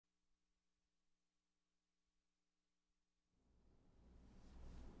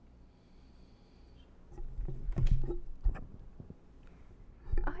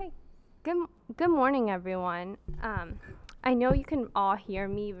Good morning, everyone. I know you can all hear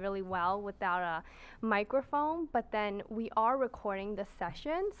me really well without a microphone, but then we are recording the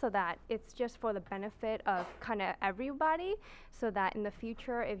session so that it's just for the benefit of kind of everybody, so that in the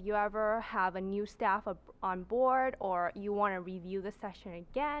future, if you ever have a new staff on board or you want to review the session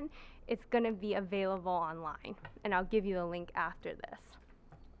again, it's going to be available online, and I'll give you the link after this.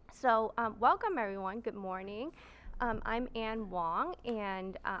 So welcome, everyone. Good morning. I'm Ann Wong,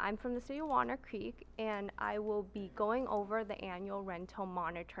 and I'm from the city of Walnut Creek, and I will be going over the annual rental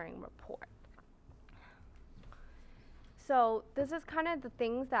monitoring report. So this is kind of the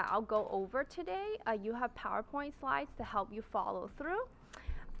things that I'll go over today. You have PowerPoint slides to help you follow through.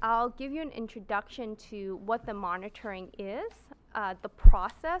 I'll give you an introduction to what the monitoring is, the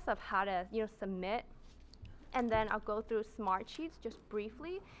process of how to submit, and then I'll go through Smartsheets just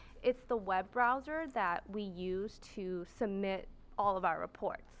briefly. It's the web browser that we use to submit all of our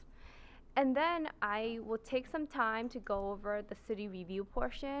reports. And then I will take some time to go over the city review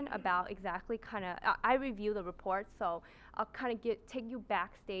portion about exactly I review the report, so I'll kind of take you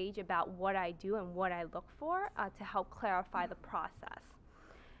backstage about what I do and what I look for to help clarify the process.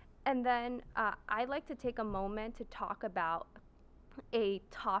 And then I like to take a moment to talk about a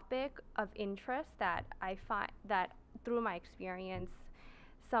topic of interest that I find that through my experience,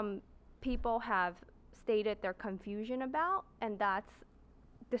 some people have stated their confusion about, and that's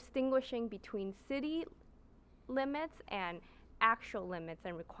distinguishing between city limits and actual limits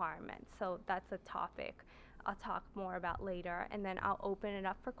and requirements. So that's a topic I'll talk more about later, and then I'll open it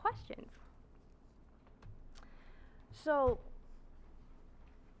up for questions. So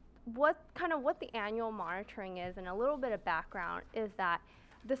what the annual monitoring is, and a little bit of background, is that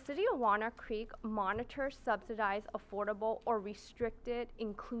the city of Walnut Creek monitors subsidized, affordable, or restricted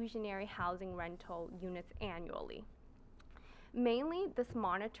inclusionary housing rental units annually. Mainly, this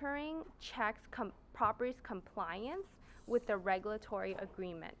monitoring checks properties' compliance with the regulatory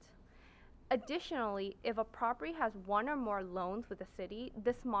agreement. Additionally, if a property has one or more loans with the city,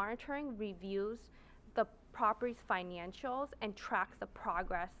 this monitoring reviews the property's financials and tracks the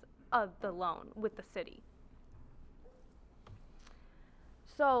progress of the loan with the city.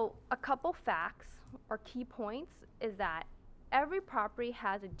 So a couple facts or key points is that every property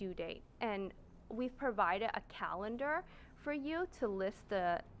has a due date, and we've provided a calendar for you to list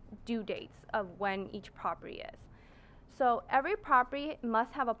the due dates of when each property is. So every property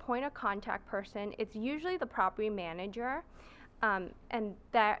must have a point of contact person. It's usually the property manager, and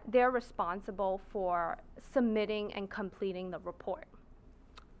that they're responsible for submitting and completing the report.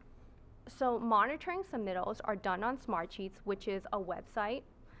 So monitoring submittals are done on Smartsheets, which is a website.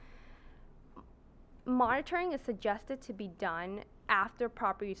 Monitoring is suggested to be done after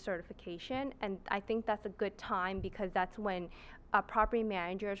property certification, and I think that's a good time because that's when property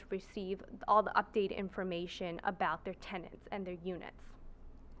managers receive all the updated information about their tenants and their units.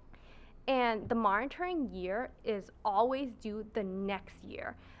 And the monitoring year is always due the next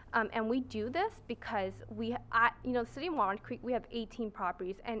year. And we do this because the city of Walnut Creek, we have 18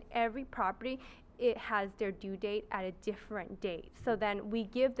 properties, and every property, it has their due date at a different date. So then we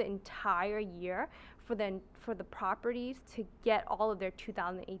give the entire year for the properties to get all of their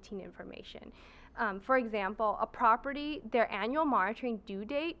 2018 information. For example, a property, their annual monitoring due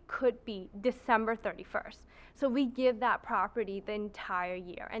date could be December 31st. So we give that property the entire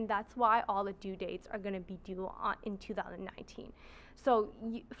year, and that's why all the due dates are going to be due in 2019. So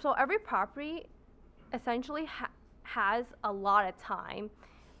every property essentially has a lot of time,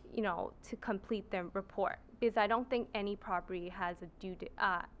 to complete their report, because I don't think any property has a due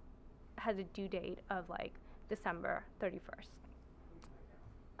date of like December 31st.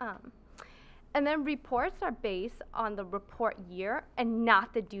 And then reports are based on the report year and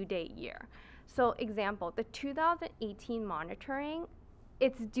not the due date year. So example, the 2018 monitoring,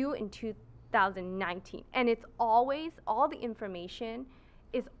 it's due in 2019, and it's always, all the information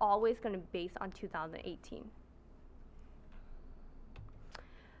is always going to be based on 2018.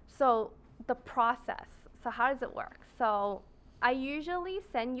 So the process, so how does it work? So I usually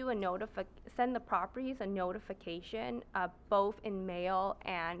send the properties a notification, both in mail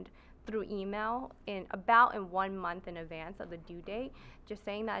and through email in 1 month in advance of the due date, just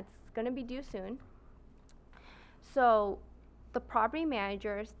saying that it's going to be due soon. So the property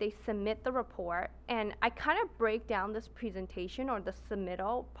managers, they submit the report, and I kind of break down this presentation or the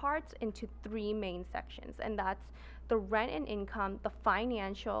submittal parts into 3 main sections, and that's the rent and income, the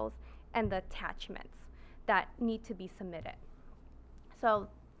financials, and the attachments that need to be submitted. So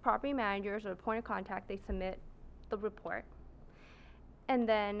property managers or point of contact, they submit the report, and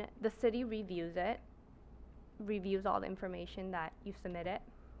then the city reviews all the information that you've submitted,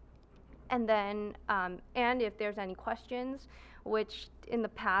 And then, and if there's any questions, which in the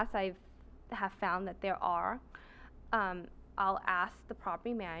past have found that there are, I'll ask the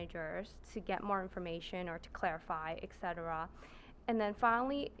property managers to get more information or to clarify, etc. And then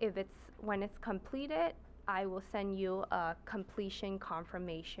finally, when it's completed, I will send you a completion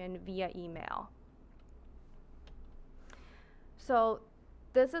confirmation via email. So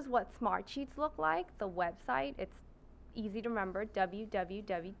this is what Smartsheets look like, the website. It's easy to remember,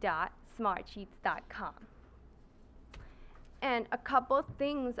 www.smartsheets.com. And a couple of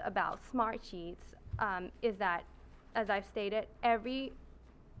things about Smartsheets is that, as I've stated, every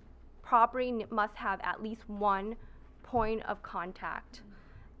property must have at least one point of contact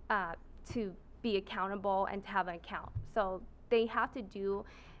to be accountable and to have an account. So they have to do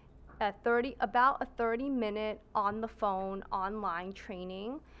about a 30-minute on the phone online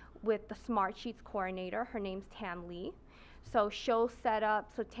training with the Smartsheets coordinator. Her name's Tam Lee. So she'll set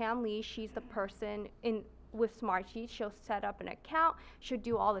up, so Tam Lee, she's the person with Smartsheets. She'll set up an account, she'll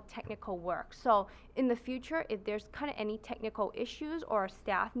do all the technical work. So in the future, if there's kind of any technical issues or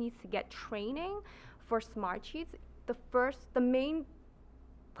staff needs to get training for Smartsheets, the main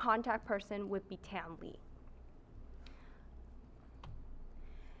contact person would be Tam Lee.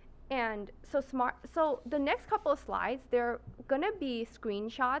 And so the next couple of slides, they're gonna be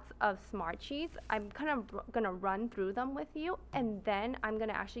screenshots of Smartsheets. I'm kind of gonna run through them with you, and then I'm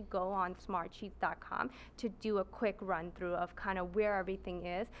gonna actually go on smartsheets.com to do a quick run through of kind of where everything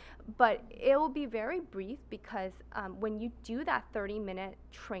is. But it will be very brief because when you do that 30-minute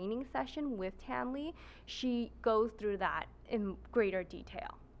training session with Tam Lee, she goes through that in greater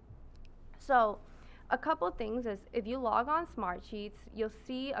detail. So a couple things is, if you log on Smartsheets, you'll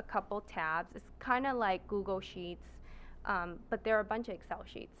see a couple tabs. It's kind of like Google Sheets, but there are a bunch of Excel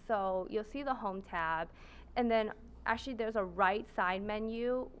sheets. So you'll see the Home tab, and then actually there's a right side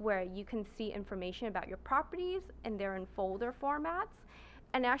menu where you can see information about your properties, and they're in folder formats.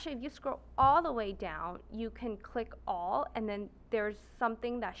 And actually, if you scroll all the way down, you can click all, and then there's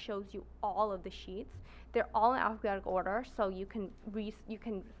something that shows you all of the sheets. They're all in alphabetical order, so you can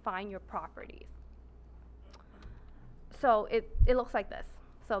find your properties. So it looks like this.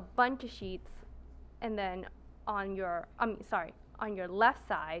 So a bunch of sheets, and then on your left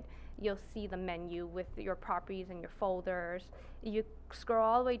side, you'll see the menu with your properties and your folders. You scroll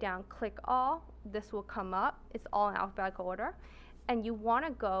all the way down, click all, this will come up. It's all in alphabetical order. And you want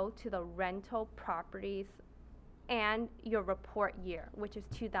to go to the rental properties and your report year, which is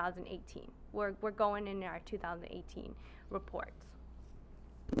 2018. We're going in our 2018 reports.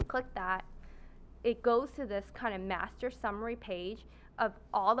 Click that. It goes to this kind of master summary page of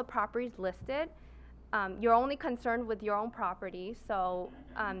all the properties listed. You're only concerned with your own property, so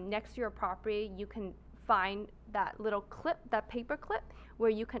next to your property, you can find that little clip, that paper clip, where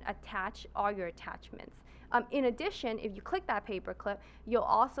you can attach all your attachments. In addition, if you click that paper clip, you'll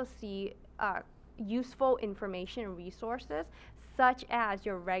also see useful information and resources, such as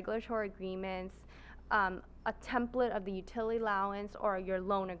your regulatory agreements, a template of the utility allowance, or your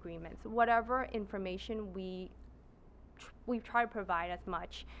loan agreements. Whatever information we try to provide as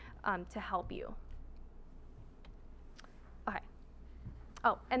much to help you. Okay.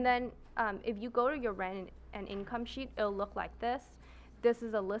 Oh, and then if you go to your rent and income sheet, it'll look like this. This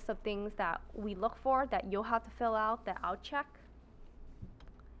is a list of things that we look for that you'll have to fill out, that I'll check.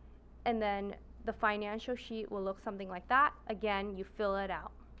 And then the financial sheet will look something like that. Again, you fill it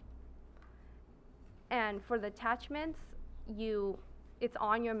out. And for the attachments, it's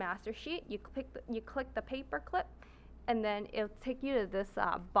on your master sheet. You click the paper clip, and then it'll take you to this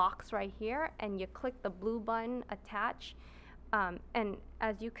box right here, and you click the blue button, attach. And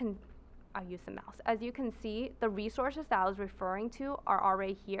as you can, I'll use the mouse. As you can see, the resources that I was referring to are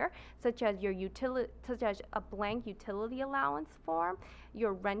already here, such as a blank utility allowance form,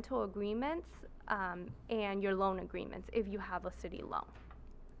 your rental agreements, and your loan agreements if you have a city loan.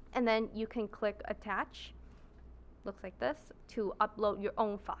 And then you can click attach, looks like this, to upload your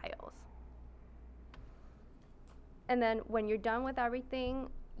own files. And then when you're done with everything,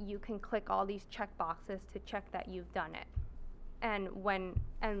 you can click all these check boxes to check that you've done it. And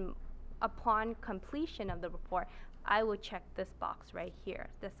upon completion of the report, I will check this box right here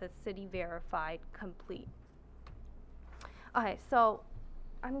that says City Verified Complete. Okay, so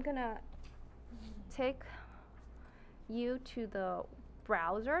I'm gonna take you to the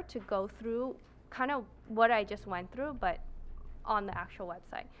browser to go through kind of what I just went through, but on the actual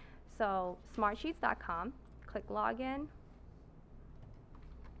website. So smartsheets.com, click login.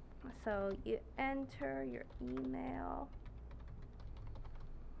 So you enter your email.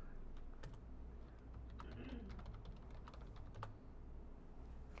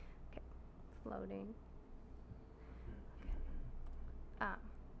 loading.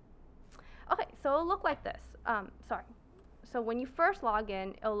 Okay, so it'll look like this. Sorry. So when you first log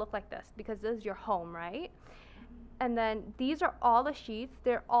in, it'll look like this because this is your home, right? And then these are all the sheets.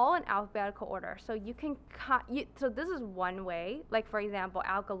 They're all in alphabetical order. So you can so this is one way. Like for example,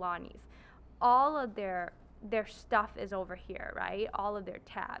 Alkalani's, all of their stuff is over here, right? All of their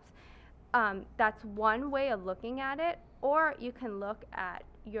tabs. That's one way of looking at it. Or you can look at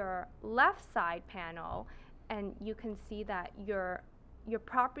your left side panel, and you can see that your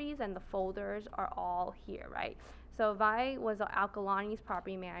properties and the folders are all here, right? So if I was an Alkalani's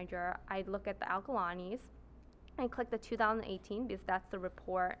property manager, I'd look at the Alkalani's and click the 2018 because that's the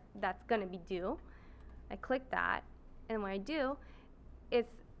report that's going to be due. I click that, and when I do, it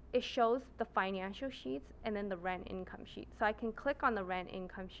shows the financial sheets and then the rent income sheet. So I can click on the rent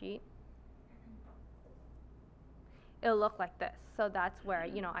income sheet. It'll look like this. So that's where,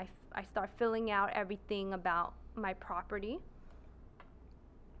 you know, I start filling out everything about my property.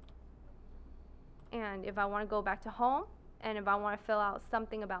 And if I want to go back to home, and if I want to fill out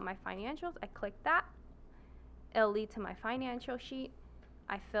something about my financials, I click that. It'll lead to my financial sheet.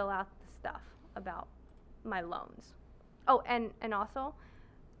 I fill out the stuff about my loans. Oh, and also,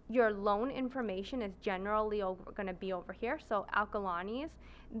 your loan information is generally going to be over here. So Alkalani's,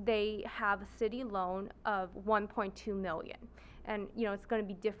 they have a city loan of 1.2 million. And you know, it's going to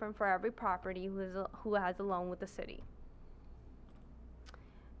be different for every property who has a loan with the city.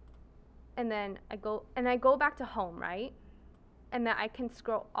 And then I go back to home, right? And then I can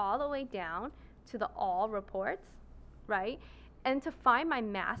scroll all the way down to the all reports, right? And to find my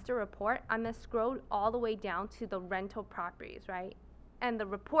master report, I'm gonna scroll all the way down to the rental properties, right? And the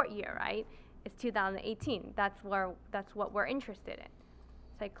report year, right, is 2018. That's what we're interested in.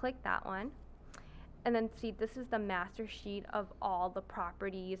 So I click that one. And then see, this is the master sheet of all the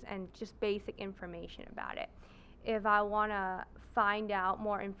properties and just basic information about it. If I wanna find out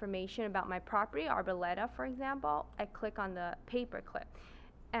more information about my property, Arboleta, for example, I click on the paperclip.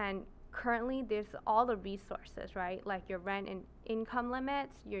 And currently there's all the resources, right? Like your rent and income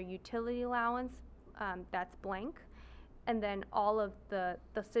limits, your utility allowance, that's blank. And then all of the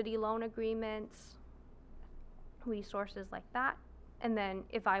city loan agreements, resources like that. And then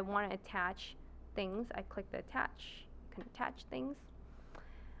if I want to attach things, I click the attach, you can attach things.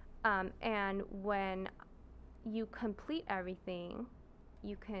 And when you complete everything,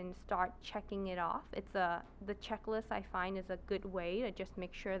 you can start checking it off. It's the checklist I find is a good way to just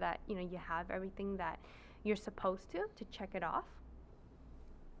make sure that, you know, you have everything that you're supposed to check it off.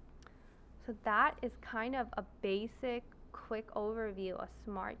 So that is kind of a basic, quick overview of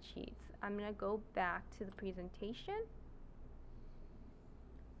Smartsheets. I'm gonna go back to the presentation.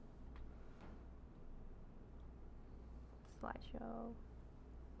 Slideshow.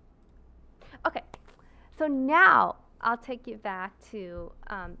 Okay, so now I'll take you back to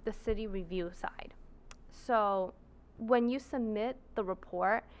the city review side. So when you submit the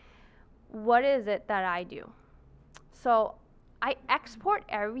report, what is it that I do? So I export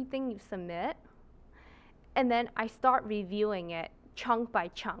everything you submit, and then I start reviewing it chunk by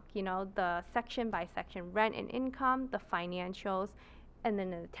chunk, you know, the section by section, rent and income, the financials, and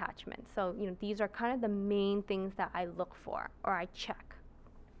then an attachment. So, you know, these are kind of the main things that I look for or I check.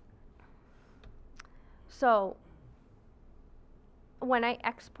 So when I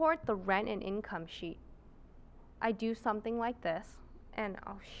export the rent and income sheet, I do something like this, and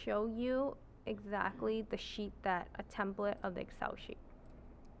I'll show you exactly the sheet a template of the Excel sheet.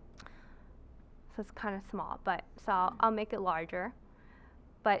 So it's kind of small, but so I'll make it larger.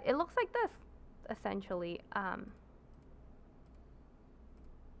 But it looks like this, essentially.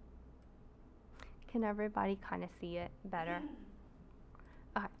 Can everybody kind of see it better?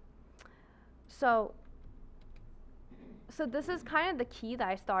 Okay. So this is kind of the key that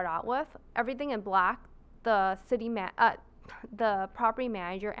I start out with. Everything in black, the the property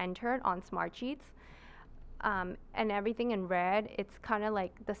manager entered on Smartsheets, and everything in red, it's kind of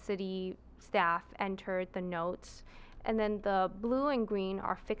like the city staff entered the notes, and then the blue and green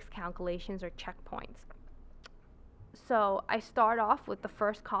are fixed calculations or checkpoints. So I start off with the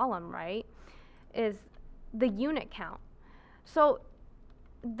first column, right, is the unit count. So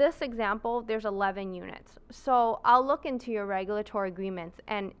this example, there's 11 units. So I'll look into your regulatory agreements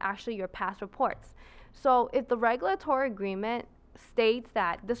and actually your past reports. So if the regulatory agreement states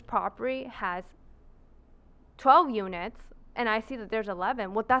that this property has 12 units and I see that there's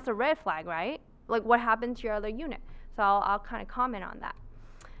 11, well, that's a red flag, right? Like, what happened to your other unit? So I'll kind of comment on that.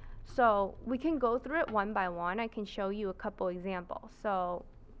 So we can go through it one by one. I can show you a couple examples. So,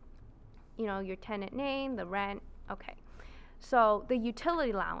 you know, your tenant name, the rent, okay. So the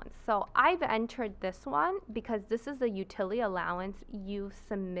utility allowance. So I've entered this one because this is the utility allowance you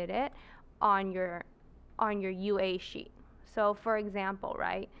submitted on your UA sheet. So for example,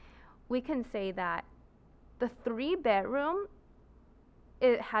 right, we can say that the 3-bedroom,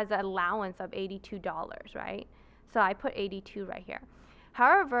 it has an allowance of $82, right? So I put 82 right here.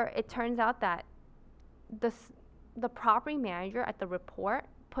 However, it turns out that the property manager at the report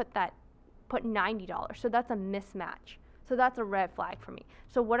put $90. So that's a mismatch. So that's a red flag for me.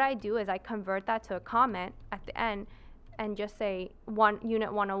 So what I do is I convert that to a comment at the end and just say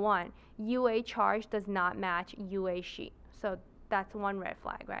unit 101, UA charge does not match UA sheet. So that's one red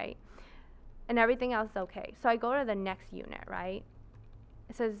flag, right? And everything else is okay. So I go to the next unit, right?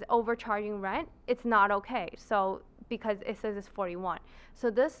 It says overcharging rent. It's not okay. So because it says it's 41. So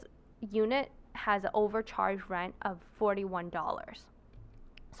this unit has an overcharged rent of $41.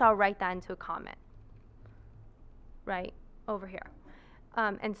 So I'll write that into a comment, right, over here,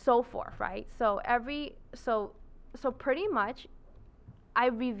 and so forth, right? So so pretty much, I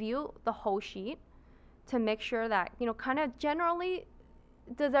review the whole sheet to make sure that, you know, kind of generally,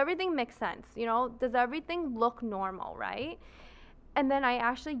 does everything make sense? You know, does everything look normal, right? And then I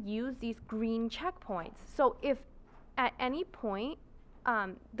actually use these green checkpoints. So if at any point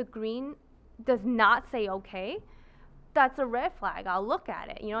the green does not say okay, that's a red flag. I'll look at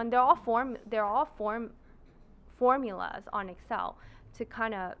it, you know, and they're all formulas on Excel to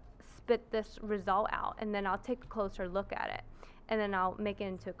kind of spit this result out, and then I'll take a closer look at it, and then I'll make it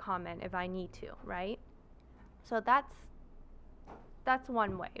into a comment if I need to, right? So that's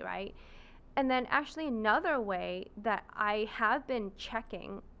one way, right? And then actually another way that I have been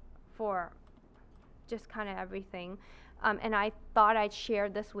checking for just kind of everything, and I thought I'd share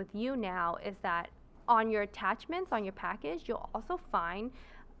this with you now, is that on your attachments, on your package, you'll also find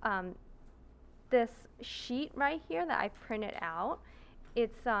this sheet right here that I printed out.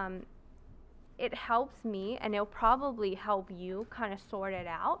 It helps me, and it'll probably help you kind of sort it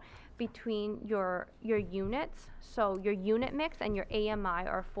out between your units, so your unit mix and your AMI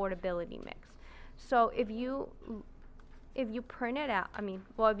or affordability mix. So if you print it out,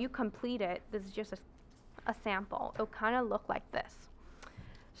 if you complete it, this is just a sample. It'll kind of look like this.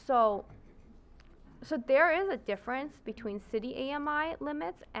 So there is a difference between city AMI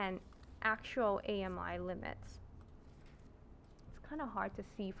limits and actual AMI limits. It's kind of hard to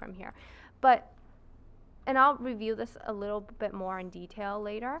see from here, and I'll review this a little bit more in detail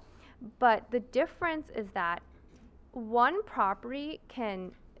later, but the difference is that one property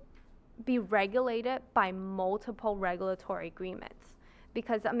can be regulated by multiple regulatory agreements,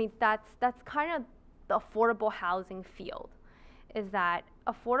 because that's kind of the affordable housing field, is that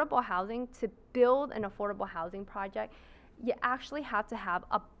affordable housing, to build an affordable housing project, you actually have to have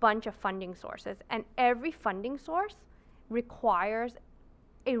a bunch of funding sources, and every funding source requires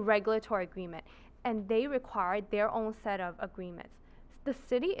a regulatory agreement, and they require their own set of agreements. The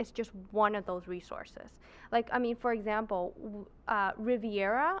city is just one of those resources. For example,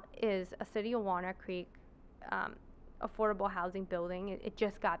 Riviera is a City of Walnut Creek affordable housing building. It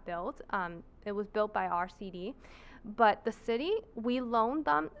just got built. It was built by RCD, but the city, we loaned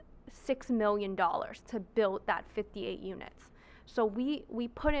them $6 million to build that 58 units. So we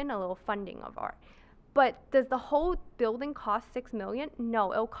put in a little funding of our, but does the whole building cost $6 million?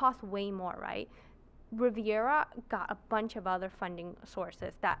 No, it'll cost way more, right? Riviera got a bunch of other funding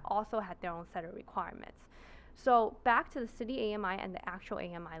sources that also had their own set of requirements. So back to the city AMI and the actual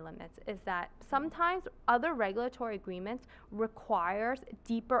AMI limits, is that sometimes other regulatory agreements requires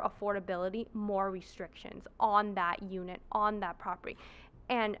deeper affordability, more restrictions on that unit, on that property.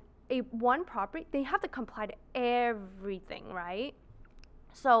 And one property, they have to comply to everything, right?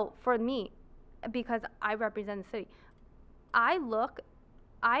 So for me, because I represent the city,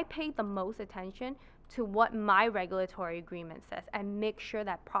 I pay the most attention to what my regulatory agreement says and make sure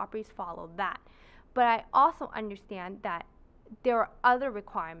that properties follow that. But I also understand that there are other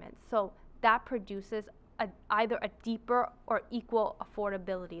requirements, so that produces either a deeper or equal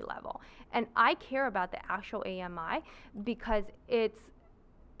affordability level. And I care about the actual AMI because it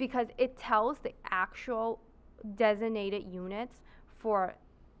tells the actual designated units for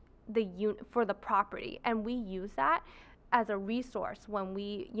the property, and we use that as a resource when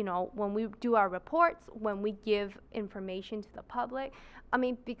we do our reports, when we give information to the public.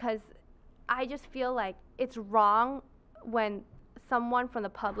 Because I just feel like it's wrong when someone from the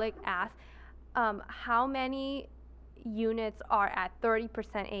public asks, how many units are at 30%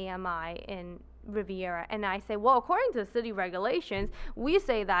 AMI in Riviera, and I say, well, according to city regulations, we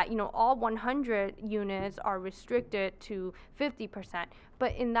say that all 100 units are restricted to 50%,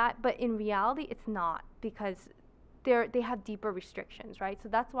 but in reality, it's not, because they have deeper restrictions, right? So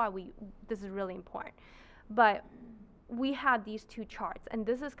that's why this is really important. But we have these two charts, and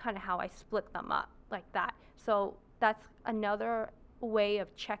this is kind of how I split them up like that. So that's another way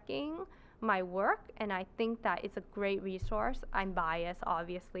of checking my work, and I think that it's a great resource. I'm biased,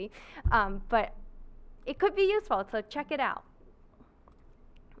 obviously, but it could be useful, so check it out.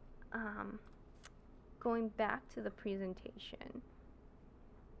 Going back to the presentation.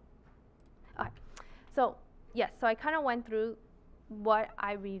 Okay, so yes, so I kind of went through what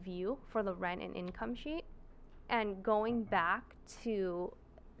I review for the rent and income sheet, and going back to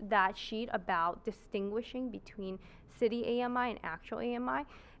that sheet about distinguishing between city AMI and actual AMI,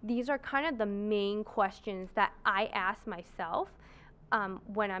 these are kind of the main questions that I ask myself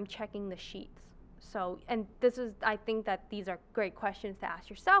when I'm checking the sheets. So, and I think that these are great questions to ask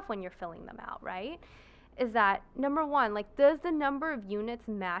yourself when you're filling them out, right? Is that number one, like, does the number of units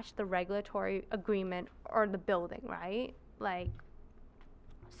match the regulatory agreement or the building, right? Like,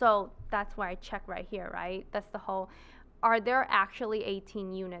 so that's why I check right here, right? That's the whole, are there actually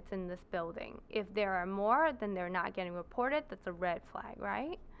 18 units in this building? If there are more, then they're not getting reported. That's a red flag,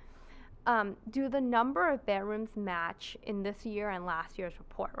 right? Do the number of bedrooms match in this year and last year's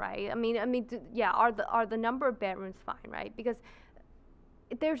report, right? Yeah, are the number of bedrooms fine, right? Because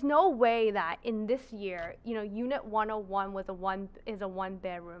there's no way that in this year, unit 101 is a one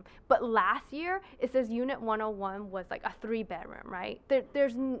bedroom, but last year it says unit 101 was like a 3-bedroom, right?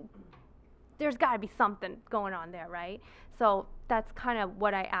 There's got to be something going on there, right? So that's kind of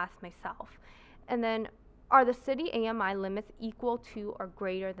what I asked myself. And then, are the city AMI limits equal to or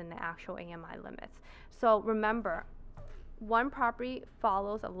greater than the actual AMI limits? So remember, one property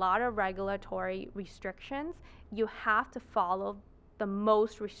follows a lot of regulatory restrictions. You have to follow the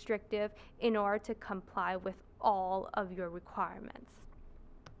most restrictive in order to comply with all of your requirements.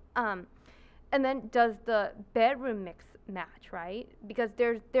 And then, does the bedroom mix match, right? Because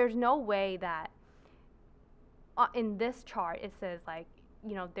there's no way that in this chart it says, like,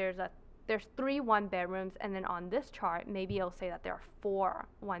 there's 3 1-bedrooms, and then on this chart maybe it'll say that there are 4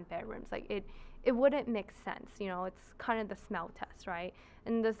 1-bedrooms. Like, it wouldn't make sense. It's kind of the smell test, right?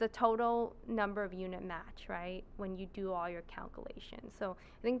 And does the total number of unit match, right, when you do all your calculations? So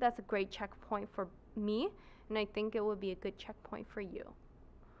I think that's a great checkpoint for me, and I think it would be a good checkpoint for you.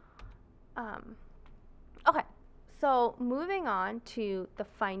 Okay, so moving on to the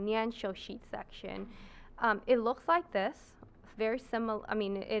financial sheet section. It looks like this. Very similar.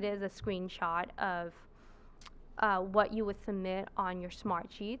 It is a screenshot of what you would submit on your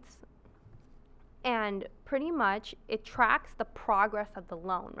smart sheets, and pretty much it tracks the progress of the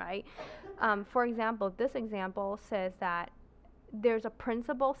loan, right? For example, this example says that there's a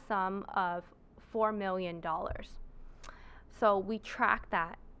principal sum of $4 million. So we track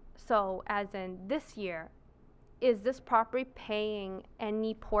that. So as in this year, is this property paying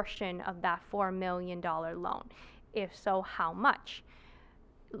any portion of that $4 million loan? If so, how much?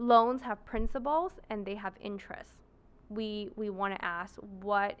 Loans have principals and they have interest. We want to ask,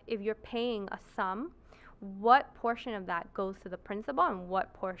 what if you're paying a sum, what portion of that goes to the principal and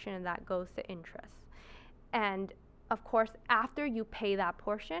what portion of that goes to interest? And of course, after you pay that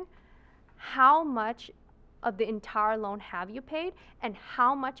portion, how much of the entire loan have you paid, and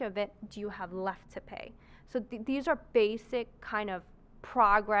how much of it do you have left to pay? So these are basic kind of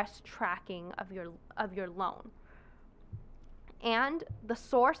progress tracking of your loan. And the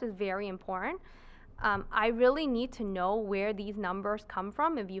source is very important. I really need to know where these numbers come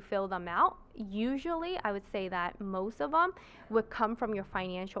from if you fill them out. Usually, I would say that most of them would come from your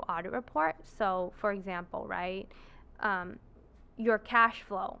financial audit report. So, for example, right, your cash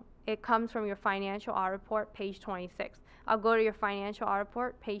flow, it comes from your financial audit report, page 26. I'll go to your financial audit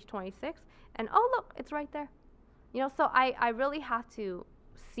report, page 26, and oh, look, it's right there. So I really have to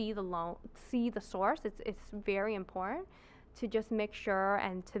see the loan, see the source. It's very important to just make sure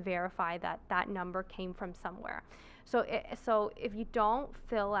and to verify that that number came from somewhere. So if you don't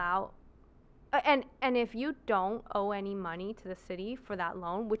fill out, and if you don't owe any money to the city for that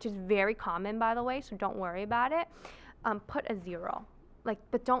loan, which is very common, by the way, so don't worry about it, put a 0,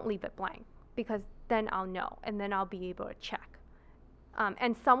 but don't leave it blank, because then I'll know, and then I'll be able to check.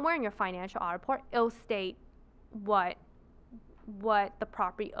 And somewhere in your financial audit report, it'll state what the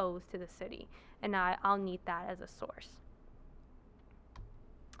property owes to the city, and I'll need that as a source.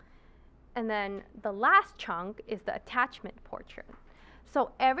 And then the last chunk is the attachment portion.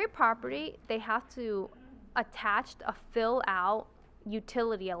 So every property, they have to attach a fill out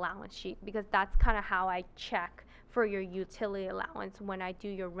utility allowance sheet, because that's kind of how I check for your utility allowance when I do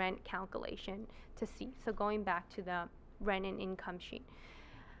your rent calculation to see. So going back to the rent and income sheet.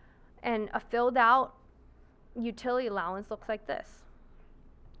 And a filled out utility allowance looks like this.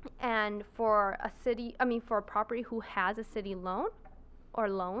 And for for a property who has a city loan or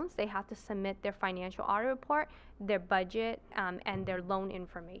loans, they have to submit their financial audit report, their budget, and their loan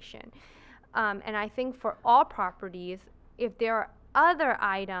information. And I think for all properties, if there are other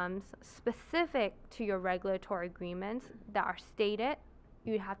items specific to your regulatory agreements that are stated,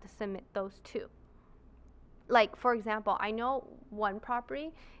 you have to submit those too. Like, for example, I know one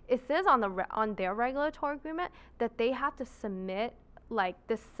property, it says on their regulatory agreement that they have to submit like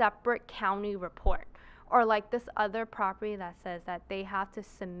this separate county report, or like this other property that says that they have to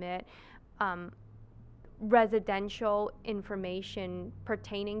submit residential information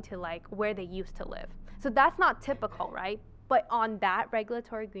pertaining to like where they used to live. So that's not typical, right? But on that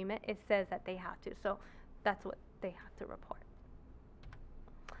regulatory agreement, it says that they have to. So that's what they have to report.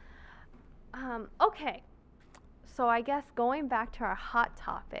 Okay, so I guess going back to our hot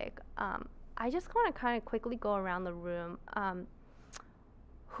topic, I just want to kind of quickly go around the room.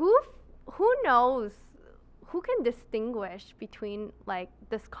 Who knows, who can distinguish between like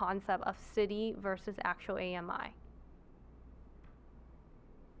this concept of city versus actual AMI?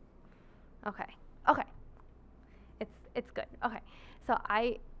 Okay, it's good. Okay, so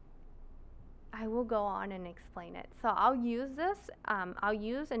I will go on and explain it. So I'll use this. I'll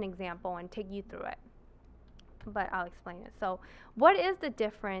use an example and take you through it, but I'll explain it. So what is the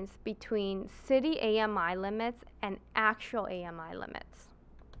difference between city AMI limits and actual AMI limits?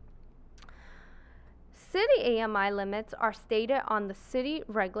 City AMI limits are stated on the city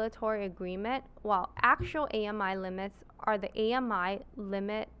regulatory agreement, while actual AMI limits are the AMI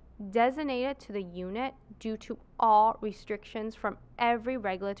limit designated to the unit due to all restrictions from every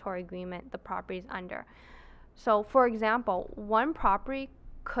regulatory agreement the property is under. So, for example, one property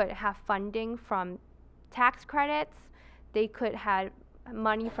could have funding from tax credits, they could have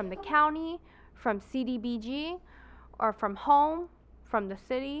money from the county, from CDBG, or from home, from the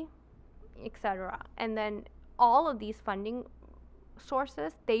city, etc. And then all of these funding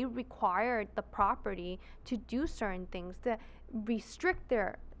sources, they require the property to do certain things to restrict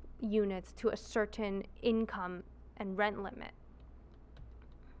their units to a certain income and rent limit.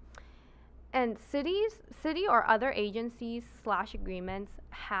 And city or other agencies / agreements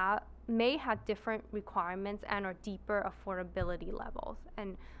may have different requirements and or deeper affordability levels,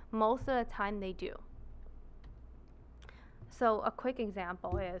 and most of the time they do. So a quick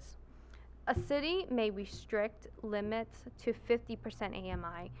example is a city may restrict limits to 50%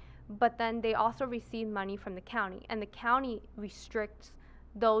 AMI, but then they also receive money from the county, and the county restricts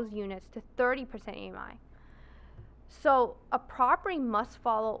those units to 30% AMI. So a property must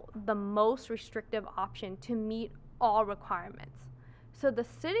follow the most restrictive option to meet all requirements. So the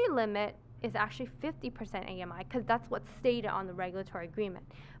city limit is actually 50% AMI because that's what's stated on the regulatory agreement.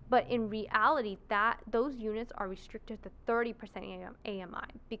 But in reality, those units are restricted to 30% AMI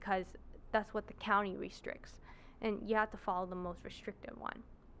because that's what the county restricts. And you have to follow the most restrictive one.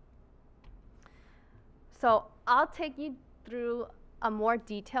 So I'll take you through a more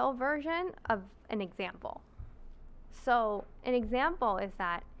detailed version of an example. So an example is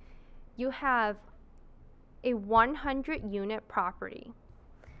that you have a 100 unit property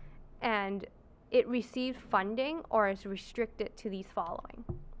and it received funding or is restricted to these following.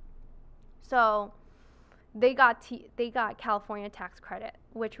 So they got California tax credit,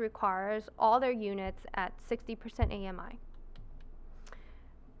 which requires all their units at 60% AMI.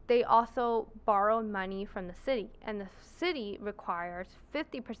 They also borrowed money from the city, and the city requires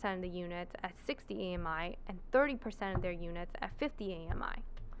 50% of the units at 60 AMI and 30% of their units at 50 AMI.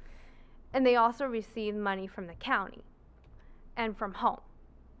 And they also received money from the county and from home.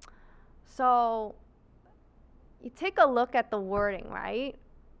 So you take a look at the wording, right,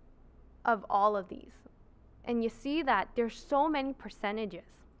 of all of these, and you see that there's so many percentages,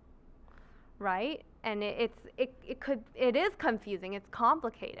 right? And it is confusing, it's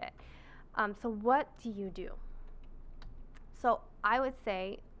complicated. So what do you do? So I would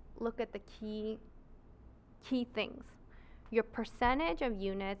say look at the key things. Your percentage of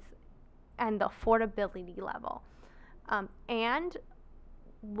units and the affordability level. And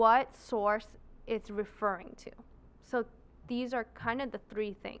what source it's referring to. So these are kind of the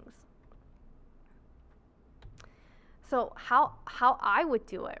three things. So how I would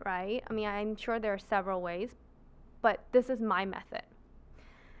do it, right? I mean, I'm sure there are several ways, but this is my method.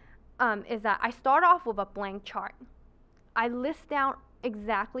 Is that I start off with a blank chart. I list down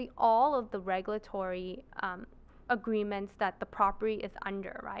exactly all of the regulatory agreements that the property is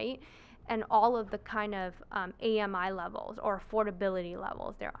under, right? And all of the kind of AMI levels or affordability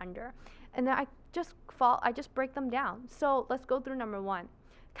levels they're under. And then I just break them down. So let's go through number one.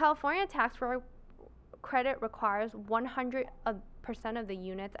 California tax credit requires 100% of the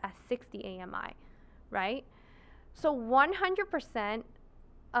units at 60 AMI, right? So 100%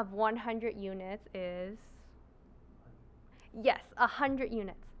 of 100 units is, yes, 100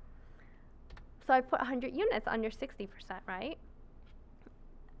 units. So I put 100 units under 60%, right?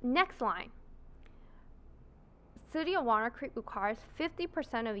 Next line. City of Walnut Creek requires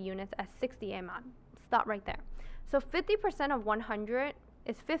 50% of units at 60 AMI. Stop right there. So 50% of 100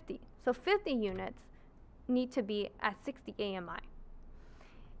 is 50. So 50 units need to be at 60 AMI.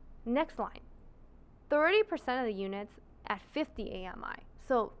 Next line. 30% of the units at 50 AMI.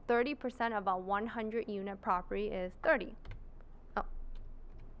 So 30% of a 100 unit property is 30. Oh.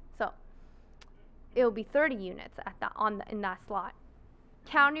 So it'll be 30 units at that in that slot.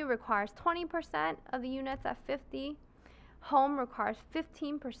 County requires 20% of the units at 50. Home requires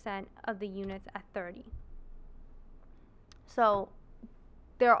 15% of the units at 30. So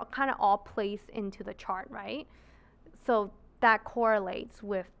they're kind of all placed into the chart, right? So that correlates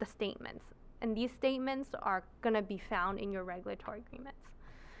with the statements. And these statements are going to be found in your regulatory agreements.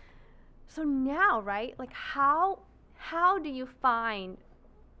 So now, right, like how do you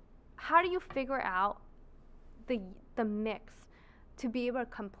figure out the mix to be able to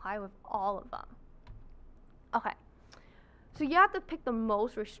comply with all of them? Okay, so you have to pick the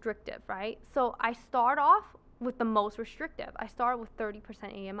most restrictive, right? So I start off with the most restrictive. I start with 30%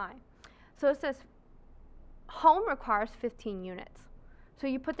 AMI. So it says home requires 15 units. So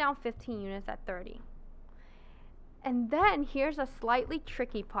you put down 15 units at 30. And then here's a slightly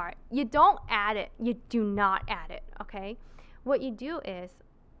tricky part. You don't add it. You do not add it, okay? What you do is,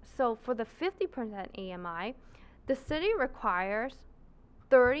 so for the 50% AMI, the city requires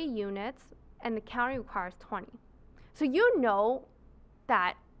 30 units and the county requires 20. So you know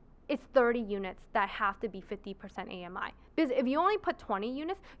that it's 30 units that have to be 50% AMI. Because if you only put 20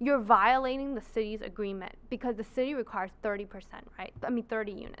 units, you're violating the city's agreement because the city requires 30%, right?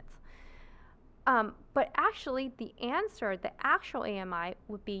 30 units. But actually, the answer, the actual AMI,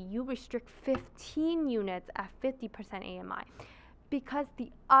 would be you restrict 15 units at 50% AMI because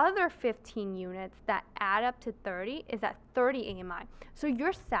the other 15 units that add up to 30 is at 30 AMI. So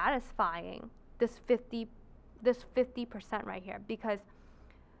you're satisfying this 50% right here because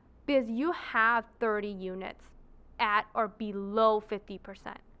you have 30 units at or below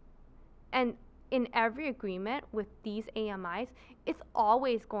 50%. And in every agreement with these AMIs, it's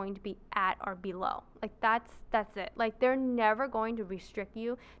always going to be at or below. Like that's it. Like they're never going to restrict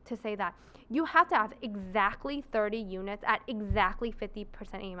you to say that you have to have exactly 30 units at exactly 50%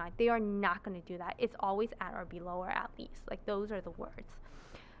 AMI. They are not going to do that. It's always at or below or at least. Like those are the words.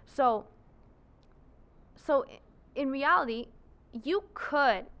 So in reality, you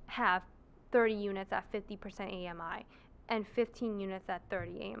could have 30 units at 50% AMI and 15 units at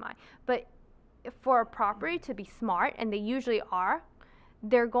 30 AMI. But for a property to be smart, and they usually are,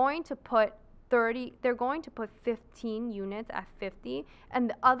 they're going to put 15 units at 50 and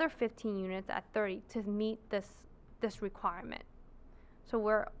the other 15 units at 30 to meet this requirement. So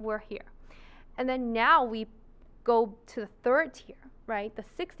we're here. And then now we go to the third tier, right? The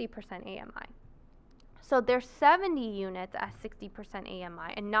 60% AMI. So there's 70 units at 60%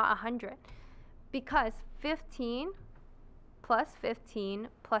 AMI and not 100 because 15 plus 15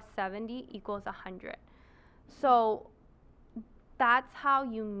 plus 70 equals 100. So that's how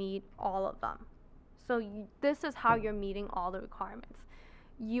you meet all of them. So this is how you're meeting all the requirements.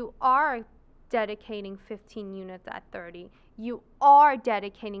 You are dedicating 15 units at 30. You are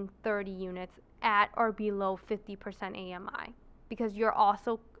dedicating 30 units at or below 50% AMI because you're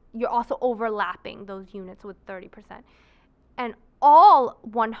also overlapping those units with 30%. And all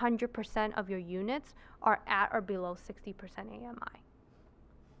 100% of your units are at or below 60% AMI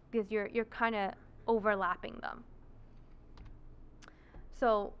because you're kind of overlapping them.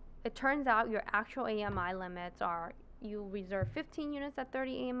 So it turns out your actual AMI limits are you reserve 15 units at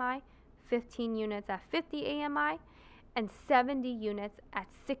 30 AMI, 15 units at 50 AMI, and 70 units at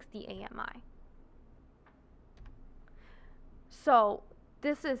 60 AMI. So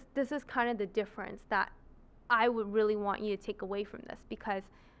this is kind of the difference that I would really want you to take away from this because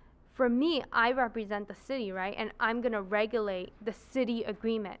for me, I represent the city, right? And I'm going to regulate the city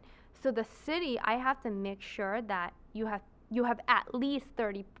agreement. So the city, I have to make sure that you have at least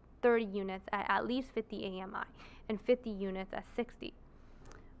 30 units at least 50 AMI and 50 units at 60.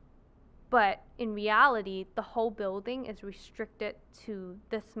 But in reality, the whole building is restricted to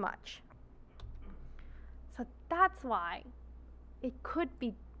this much. So that's why it could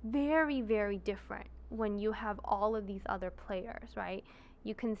be very, very different when you have all of these other players, right?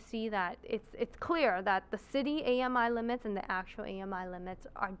 You can see that it's clear that the city AMI limits and the actual AMI limits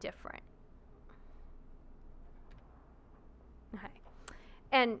are different.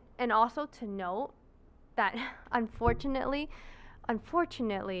 And also to note that unfortunately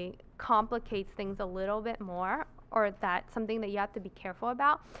complicates things a little bit more, or that something that you have to be careful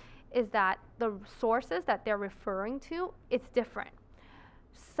about is that the sources that they're referring to, it's different.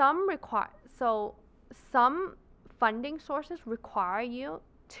 Some funding sources require you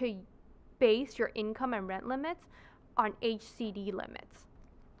to base your income and rent limits on HCD limits,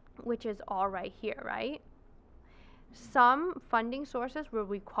 which is all right here, right? Some funding sources will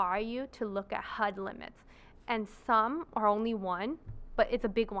require you to look at HUD limits, and some are only one, but it's a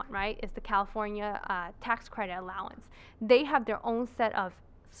big one, right? It's the California tax credit allowance. They have their own set of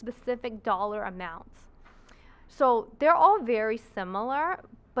specific dollar amounts. So they're all very similar,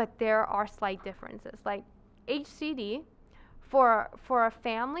 but there are slight differences. Like HCD, for a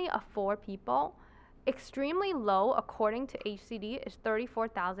family of 4 people, extremely low according to HCD is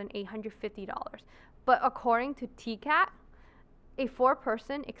 $34,850. But according to TCAT, a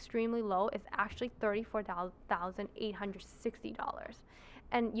 4-person extremely low is actually $34,860.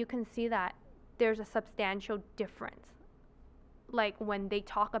 And you can see that there's a substantial difference. Like when they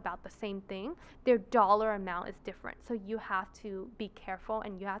talk about the same thing, their dollar amount is different. So you have to be careful,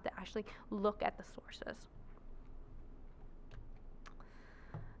 and you have to actually look at the sources.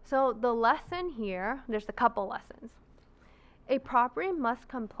 So the lesson here, there's a couple lessons. A property must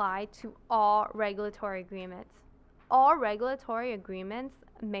comply to all regulatory agreements. All regulatory agreements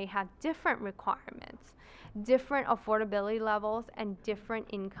may have different requirements, different affordability levels, and different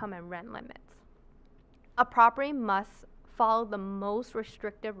income and rent limits. A property must follow the most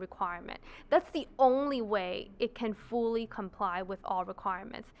restrictive requirement. That's the only way it can fully comply with all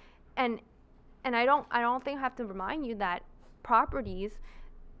requirements. And I don't think I have to remind you that properties,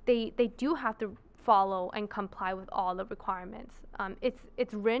 they do have to follow and comply with all the requirements.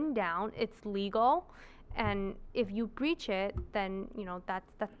 It's written down, it's legal, and if you breach it, then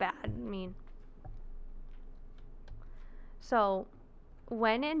that's bad. I mean, so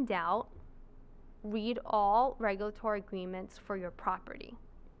when in doubt, read all regulatory agreements for your property,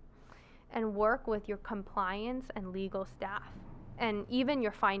 and work with your compliance and legal staff, and even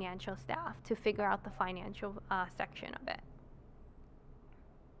your financial staff, to figure out the financial section of it.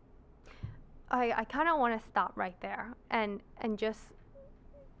 I kind of want to stop right there and just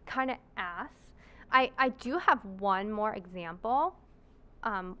kind of ask. I do have one more example,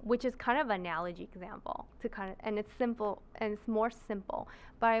 which is kind of an analogy example and it's simple, and it's more simple,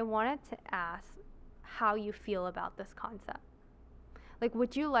 but I wanted to ask how you feel about this concept. Like,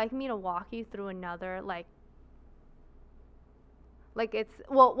 would you like me to walk you through another, like it's,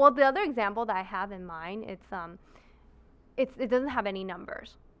 well, the other example that I have in mind, it doesn't have any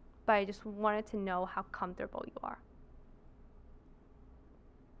numbers, but I just wanted to know how comfortable you are.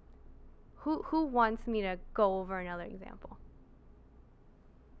 Who wants me to go over another example?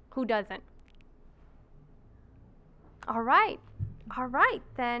 Who doesn't? All right,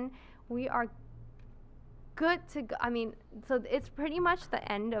 then we are good to go. I mean, so it's pretty much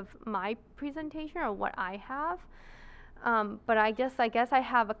the end of my presentation, or what I have. But I guess I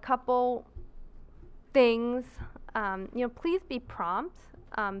have a couple things. Please be prompt.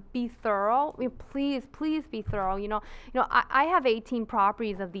 Be thorough. Please be thorough. I have 18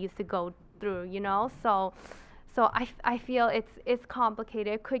 properties of these to go through. So I feel it's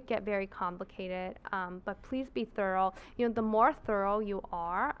complicated. It could get very complicated. But please be thorough. The more thorough you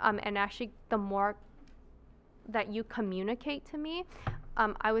are, and actually the more that you communicate to me,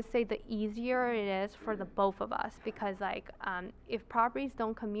 I would say the easier it is for the both of us, because if properties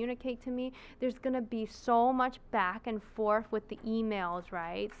don't communicate to me, there's gonna be so much back and forth with the emails,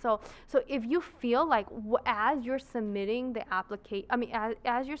 right? So if you feel like as you're submitting the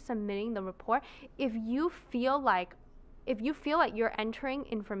as you're submitting the report, if you feel like you're entering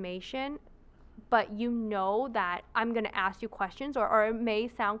information, but that I'm gonna ask you questions, or it may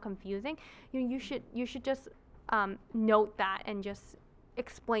sound confusing, you should just note that and just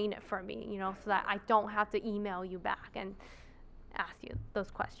explain it for me, so that I don't have to email you back and ask you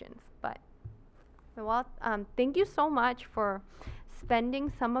those questions. But thank you so much for spending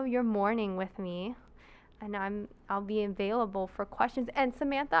some of your morning with me, and I'll be available for questions. And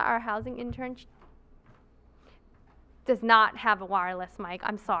Samantha, our housing intern, does not have a wireless mic.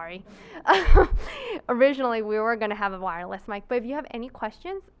 I'm sorry. Originally, we were going to have a wireless mic, but if you have any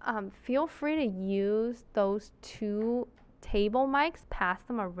questions, feel free to use those 2 table mics, pass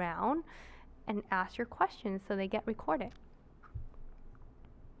them around, and ask your questions so they get recorded.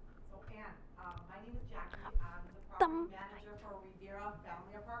 So Ann, my name is Jackie. I'm the property manager for Riviera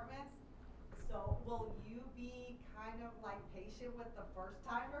Family Apartments. So will you be kind of like patient with the first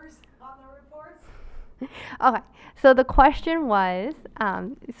timers on the reports? Okay, so the question was,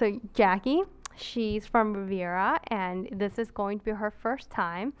 so Jackie, she's from Riviera, and this is going to be her first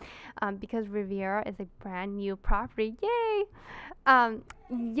time, because Riviera is a brand new property. Yay!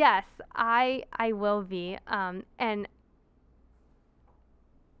 Yes, I will be, and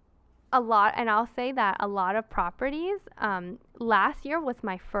I'll say that a lot of properties. Last year was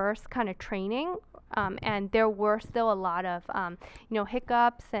my first kind of training, and there were still a lot of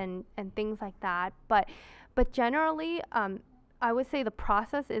hiccups and things like that. But generally, I would say the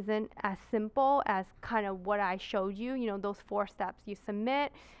process isn't as simple as kind of what I showed you. You know, those 4 steps: you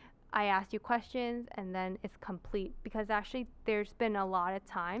submit, I ask you questions, and then it's complete. Because actually, there's been a lot of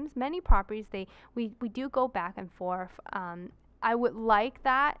times, many properties we do go back and forth. I would like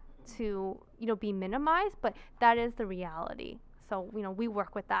that to be minimized, but that is the reality. So we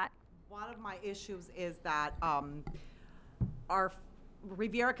work with that. One of my issues is that our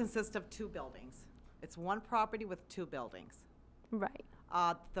Riviera consists of 2 buildings. It's one property with 2 buildings. Right.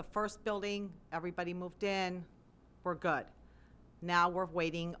 The first building, everybody moved in, we're good. Now we're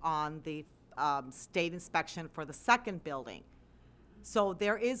waiting on the state inspection for the second building. So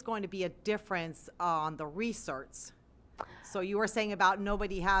there is going to be a difference on the research. So you were saying about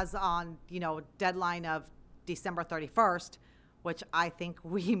nobody has on, deadline of December 31st, which I think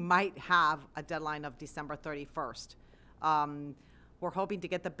we might have a deadline of December 31st. We're hoping to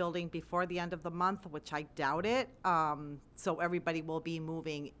get the building before the end of the month, which I doubt it. So everybody will be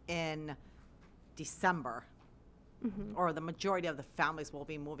moving in December, or the majority of the families will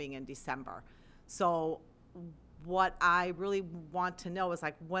be moving in December. So what I really want to know is,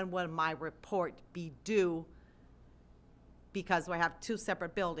 like, when will my report be due? Because I have 2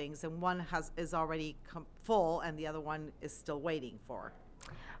 separate buildings, and one is already full, and the other one is still waiting for.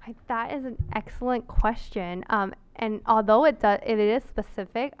 That is an excellent question. And although it is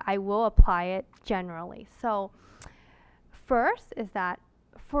specific, I will apply it generally. So first is that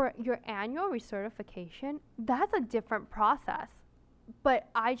for your annual recertification, that's a different process. But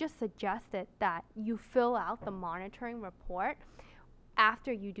I just suggested that you fill out the monitoring report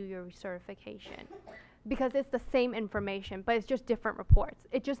after you do your recertification, because it's the same information, but it's just different reports.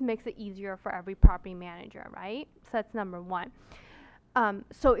 It just makes it easier for every property manager, right? So that's number one.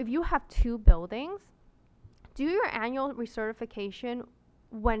 So if you have 2 buildings, do your annual recertification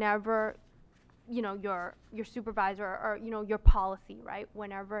whenever your supervisor, or your policy, right?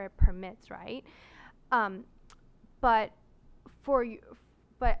 Whenever it permits, right? But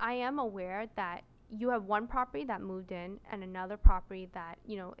but I am aware that you have one property that moved in and another property that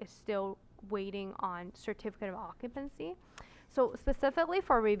is still waiting on certificate of occupancy. So specifically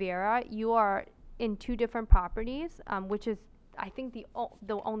for Riviera, you are in 2 different properties, which is, I think, the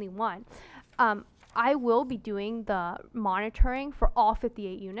only one. I will be doing the monitoring for all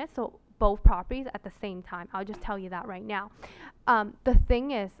 58 units, so both properties at the same time. I'll just tell you that right now. The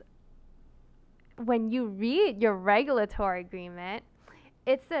thing is, when you read your regulatory agreement,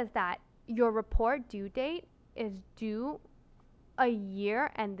 it says that your report due date is due a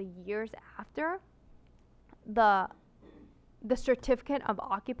year and the years after the certificate of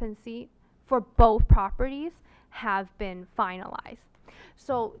occupancy for both properties have been finalized.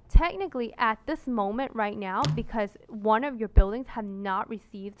 So technically, at this moment right now, because one of your buildings have not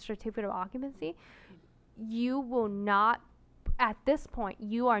received certificate of occupancy, you will not, at this point,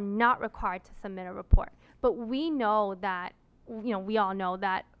 you are not required to submit a report. But we know that, we all know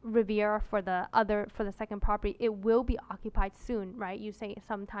that Riviera, for the second property, it will be occupied soon, right? You say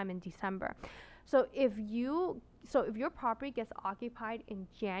sometime in December. So if your property gets occupied in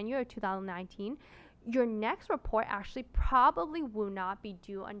January 2019, your next report actually probably will not be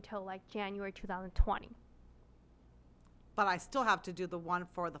due until like January 2020. But I still have to do the one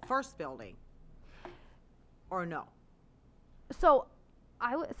for the first building, or no? So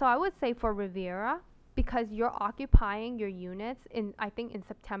I would say for Riviera, because you're occupying your units I think in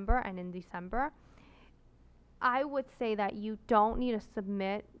September and in December, I would say that you don't need to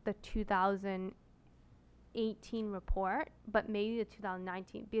submit the 2018 report, but maybe the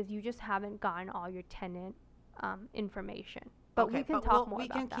 2019, because you just haven't gotten all your tenant information. But Okay, we can but talk more we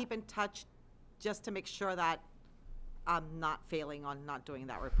about can that. keep in touch just to make sure that I'm not failing on not doing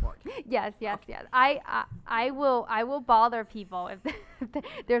that report. Yes. I will bother people if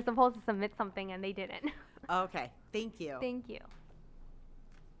they're supposed to submit something and they didn't. Okay, thank you. Thank you.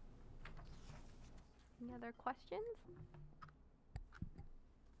 Any other questions?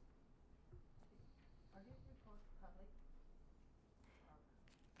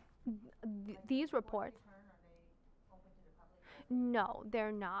 These reports? No,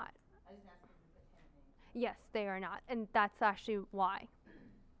 they're not. Yes, they are not, and that's actually why.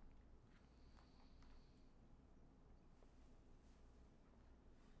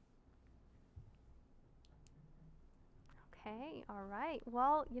 Okay, all right.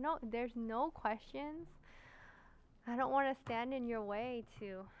 Well, if there's no questions, I don't want to stand in your way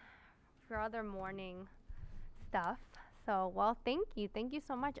for other morning stuff. So, well, thank you. Thank you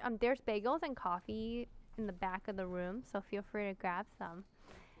so much. There's bagels and coffee in the back of the room, so feel free to grab some.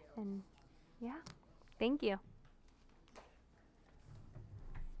 And yeah, thank you.